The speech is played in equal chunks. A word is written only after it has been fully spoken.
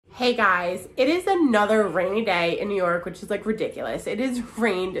Hey guys, it is another rainy day in New York, which is like ridiculous. It has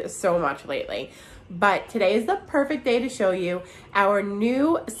rained so much lately, but today is the perfect day to show you our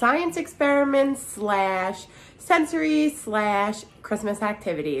new science experiments slash sensory slash Christmas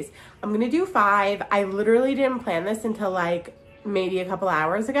activities. I'm gonna do 5. I literally didn't plan this until like maybe a couple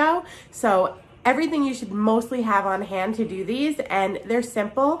hours ago. So everything you should mostly have on hand to do these, and they're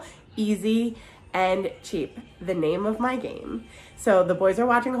simple, easy, and cheap. The name of my game. So the boys are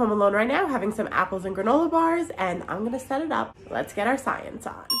watching Home Alone right now, having some apples and granola bars, and I'm gonna set it up. Let's get our science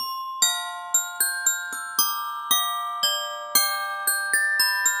on.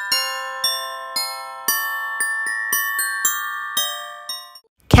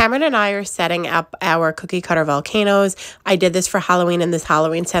 Cameron and I are setting up our cookie cutter volcanoes. I did this for Halloween in this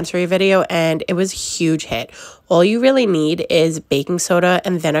Halloween sensory video, and it was a huge hit. All you really need is baking soda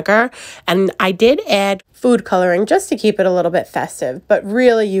and vinegar, and I did add food coloring just to keep it a little bit festive, but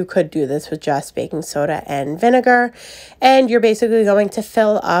really you could do this with just baking soda and vinegar, and you're basically going to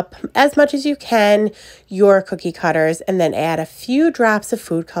fill up as much as you can your cookie cutters and then add a few drops of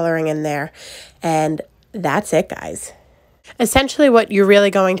food coloring in there, and that's it, guys. Essentially what you're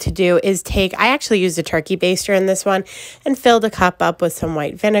really going to do is take, I actually used a turkey baster in this one and filled a cup up with some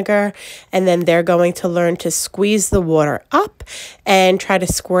white vinegar, and then they're going to learn to squeeze the water up and try to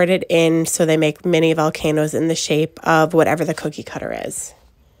squirt it in so they make mini volcanoes in the shape of whatever the cookie cutter is.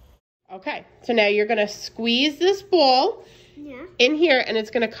 Okay, so now you're going to squeeze this ball in here and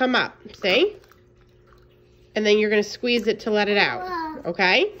it's going to come up, see? And then you're going to squeeze it to let it out,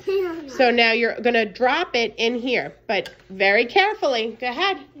 okay? So now you're going to drop it in here, but very carefully. Go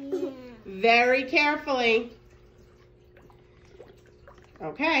ahead. Very carefully.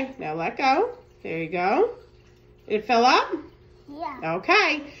 Okay, now let go. There you go. Did it fill up? Yeah.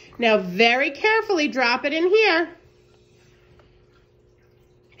 Okay, now very carefully drop it in here.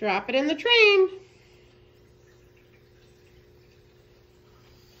 Drop it in the train.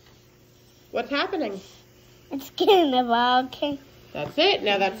 What's happening? It's getting the volcano. That's it.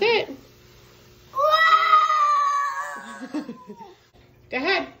 Now that's it. Whoa! Go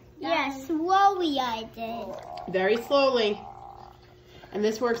ahead. Yes, slowly I did. Very slowly. And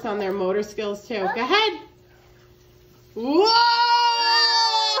this works on their motor skills too. Go ahead. Whoa!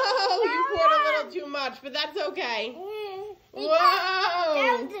 You poured a little too much, but that's okay. Whoa!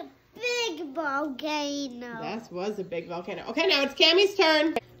 That was a big volcano. That was a big volcano. Okay, now it's Cammie's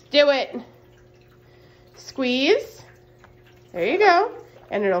turn. Do it. Squeeze. There you go.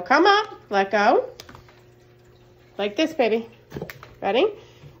 And it'll come up. Let go. Like this, baby. Ready?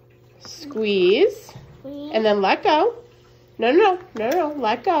 Squeeze. And then let go. No.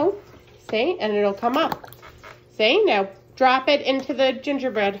 Let go. See? And it'll come up. See? Now drop it into the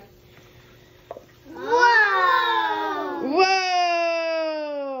gingerbread. Whoa!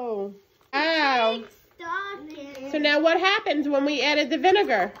 Whoa! Wow. So now what happens when we added the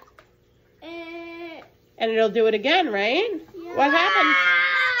vinegar? And it'll do it again, right? Yeah. What happens? I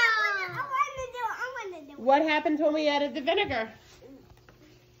want to do it. What happens when we added the vinegar?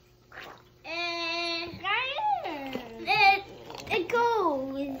 It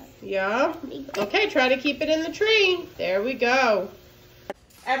goes. Yeah. Okay, try to keep it in the tree. There we go.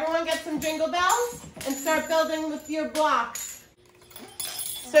 Everyone get some jingle bells and start building with your blocks.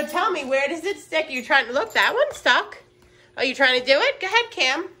 So tell me, where does it stick? Are you trying to, look, that one stuck. Are you trying to do it? Go ahead,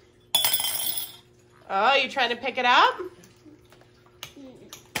 Cam. Oh, you're trying to pick it up?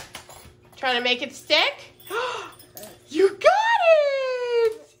 Trying to make it stick? You got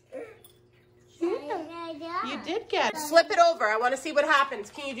it! Yeah. You did get it. Flip it over. I want to see what happens.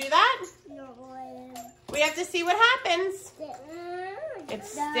 Can you do that? No. We have to see what happens. It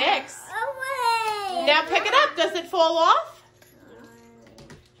sticks. Now pick it up. Does it fall off?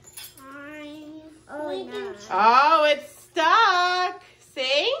 Oh, it's stuck.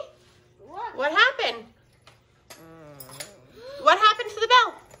 See? What happened? What happened to the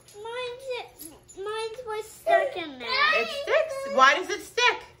bell? Mine was stuck in there. It sticks. Why does it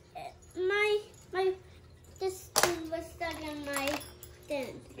stick? This thing was stuck in my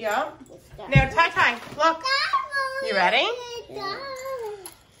thing. Yeah. Now, Ty, look. You ready?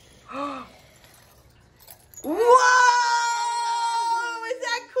 Whoa! Is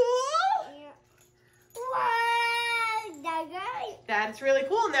that cool? Yeah. That's really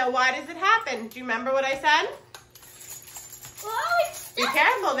cool. Now, why does it happen? Do you remember what I said? Be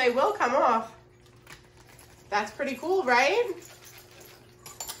careful, they will come off. That's pretty cool, right?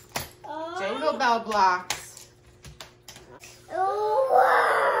 Jingle bell blocks. Whoa!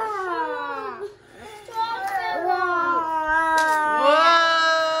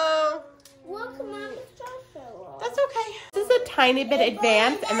 Look, Mom, that's okay. This is a tiny bit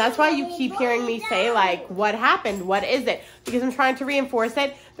advanced, and that's why you keep hearing me say, like, what happened? What is it? Because I'm trying to reinforce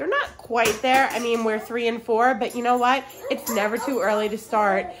it. They're not quite there. I mean, we're 3 and 4, but you know what? It's never too early to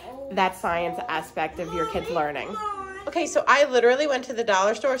start that science aspect of your kids learning. Okay, so I literally went to the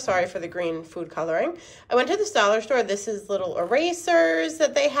dollar store. Sorry for the green food coloring. I went to this dollar store. This is little erasers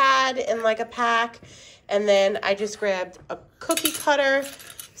that they had in like a pack. And then I just grabbed a cookie cutter,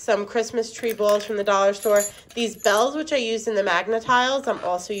 some Christmas tree balls from the dollar store. These bells, which I used in the magnet tiles, I'm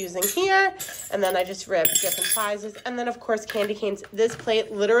also using here. And then I just ribbed different sizes. And then, of course, candy canes. This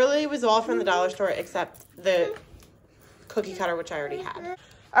plate literally was all from the dollar store except the cookie cutter, which I already had.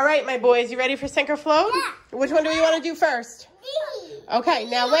 All right, my boys, you ready for sink or float? Yeah. Which one do you want to do first? Me. Okay,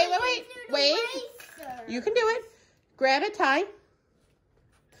 now wait. You can do it. Grab it, Ty.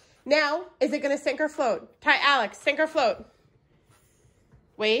 Now, is it going to sink or float? Ty, Alex, sink or float?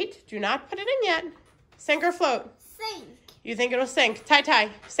 Wait, do not put it in yet. Sink or float? Sink. You think it'll sink?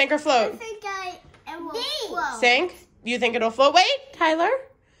 Ty, sink or float? I think it will float. Sink? You think it'll float? Wait, Tyler.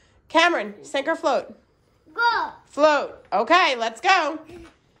 Cameron, sink or float? Go. Float. Okay, let's go.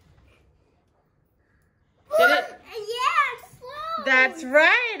 Did it? Yeah, it floats. That's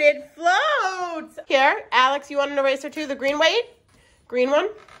right, it floats. Here, Alex, you want an eraser too? The green weight? Green one?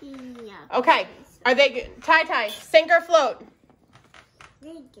 Yeah. Okay. Are they, Ty, sink or float?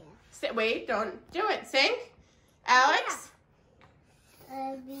 Wait, don't do it. Sink. Alex?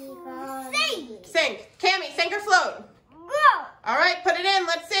 Sink. Sink. Cammy, sink or float? Go. All right, put it in.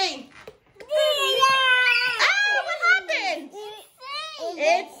 Let's see. Oh, what happened?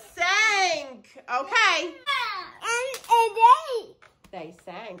 It sank. Okay. They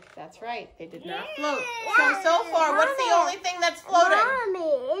sank. That's right. They did not float. So far, what's the only thing that's floating? Mommy,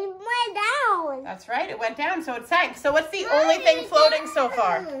 it went down. That's right. It went down, so it sank. So what's the only thing floating so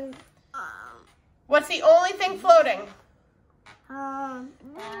far? What's the only thing floating? Bells.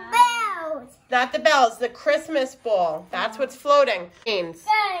 Not the bells. The Christmas ball. That's what's floating.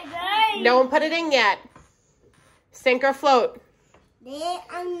 No one put it in yet. Sink or float?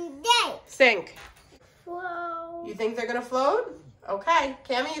 Sink. Whoa. You think they're going to float? Okay.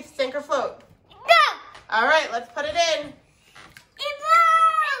 Cammy, it's sink or float? Go. All right, let's put it in. It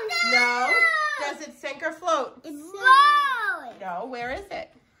floats. No. Does it sink or float? It floats. No. Where is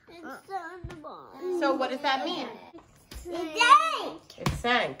it? It's on the ball. So what does that mean? It sank. It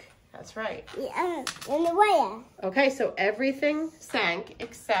sank. That's right. Yeah, in the way. Okay, so everything sank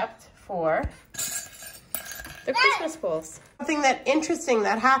except for the Christmas balls. Something that interesting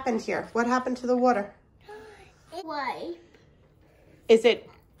that happened here. What happened to the water? White. Is it,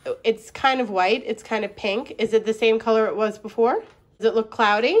 it's kind of white, it's kind of pink. Is it the same color it was before? Does it look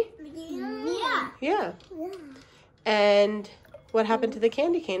cloudy? Yeah. Yeah. And what happened to the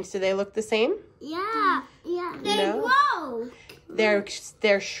candy canes? Do they look the same? Yeah. They grow.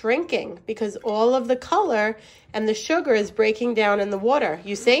 They're shrinking because all of the color and the sugar is breaking down in the water.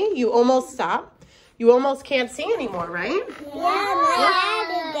 You see? You almost stop. You almost can't see anymore, right? Yeah,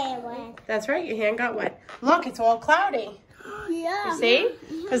 my hand got wet. That's right, your hand got wet. Look, it's all cloudy. Yeah. You see?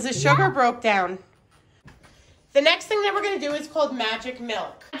 Because the sugar broke down. The next thing that we're going to do is called magic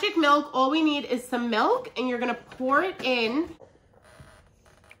milk. Magic milk, all we need is some milk, and you're going to pour it in.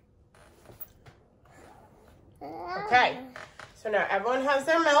 Okay, so now everyone has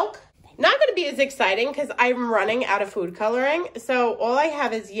their milk. Not going to be as exciting because I'm running out of food coloring. So all I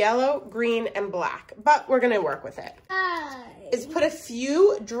have is yellow, green, and black. But we're going to work with it. Is put a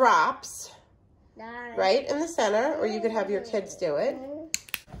few drops right in the center, or you could have your kids do it.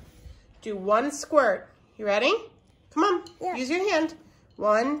 Do 1 squirt. You ready? Come on, yeah. Use your hand.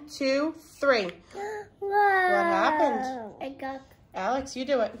 1, 2, 3. Whoa. What happened? I got. Alex, you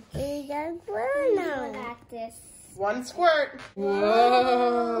do it. I got blue now. I got this. 1 squirt.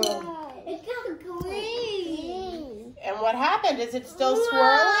 Whoa. It got green. And what happened? Is it still swirling?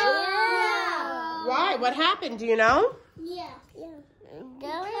 Yeah. Why? What happened? Do you know? Yeah.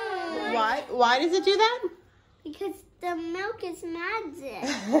 Why does it do that? Because the milk is magic.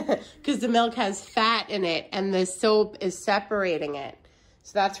 Because the milk has fat in it and the soap is separating it.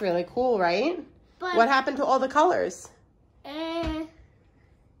 So that's really cool, right? But what happened to all the colors?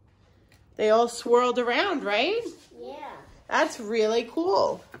 They all swirled around, right? Yeah. That's really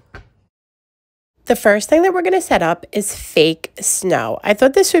cool. The first thing that we're going to set up is fake snow. I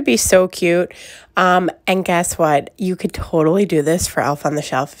thought this would be so cute. And guess what? You could totally do this for Elf on the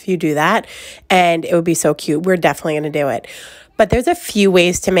Shelf if you do that. And it would be so cute. We're definitely going to do it. But there's a few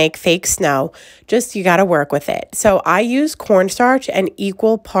ways to make fake snow. Just you got to work with it. So I use cornstarch and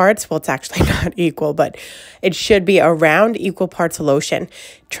equal parts. Well, it's actually not equal, but it should be around equal parts lotion.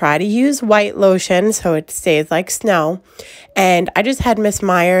 Try to use white lotion so it stays like snow. And I just had Miss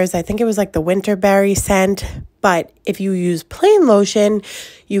Meyer's. I think it was like the winterberry scent. But if you use plain lotion,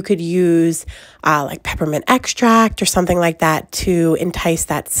 you could use like peppermint extract or something like that to entice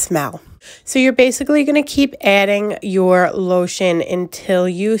that smell. So you're basically going to keep adding your lotion until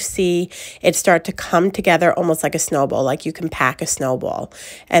you see it start to come together almost like a snowball, like you can pack a snowball.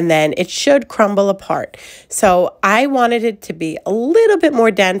 And then it should crumble apart. So I wanted it to be a little bit more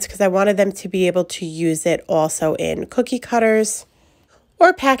dense because I wanted them to be able to use it also in cookie cutters,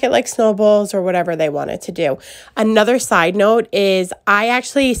 or pack it like snowballs or whatever they wanted to do. Another side note is I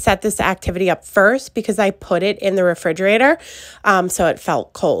actually set this activity up first because I put it in the refrigerator, so it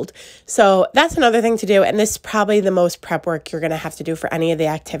felt cold. So that's another thing to do, and this is probably the most prep work you're gonna have to do for any of the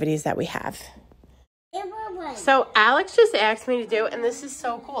activities that we have. So Alex just asked me to do, and this is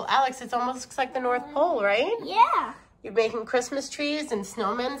so cool. Alex, it almost looks like the North Pole, right? Yeah. You're making Christmas trees and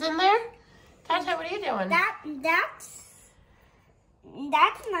snowmen's in there? Tata, what are you doing?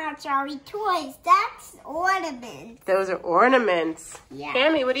 That's not Charlie toys. That's ornaments. Those are ornaments. Yeah.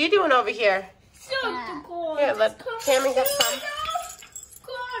 Tammy, what are you doing over here? So cool. Here, let Tammy get some.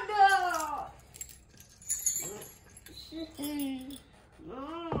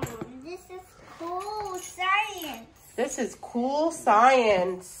 This is cool science. This is cool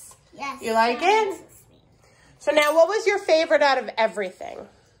science. Yes. You like it? So now, what was your favorite out of everything?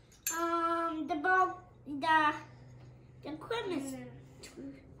 The equipment.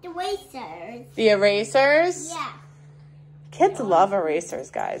 The erasers. The erasers? Yeah. Kids love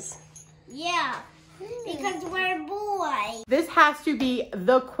erasers, guys. Yeah. Because we're boys. This has to be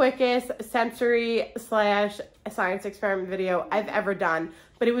the quickest sensory/science experiment video I've ever done,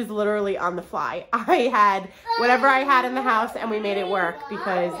 but it was literally on the fly. I had whatever I had in the house and we made it work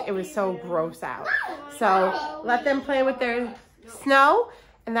because it was so gross out. So let them play with their snow.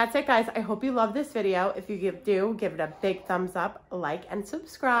 And that's it, guys. I hope you love this video. If you do, give it a big thumbs up, like, and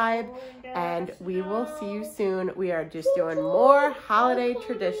subscribe. And we will see you soon. We are just doing more holiday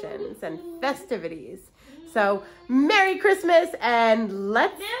traditions and festivities. So, Merry Christmas, and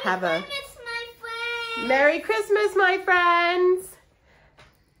let's have a... Merry Christmas, my friends.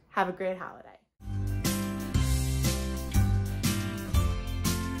 Have a great holiday.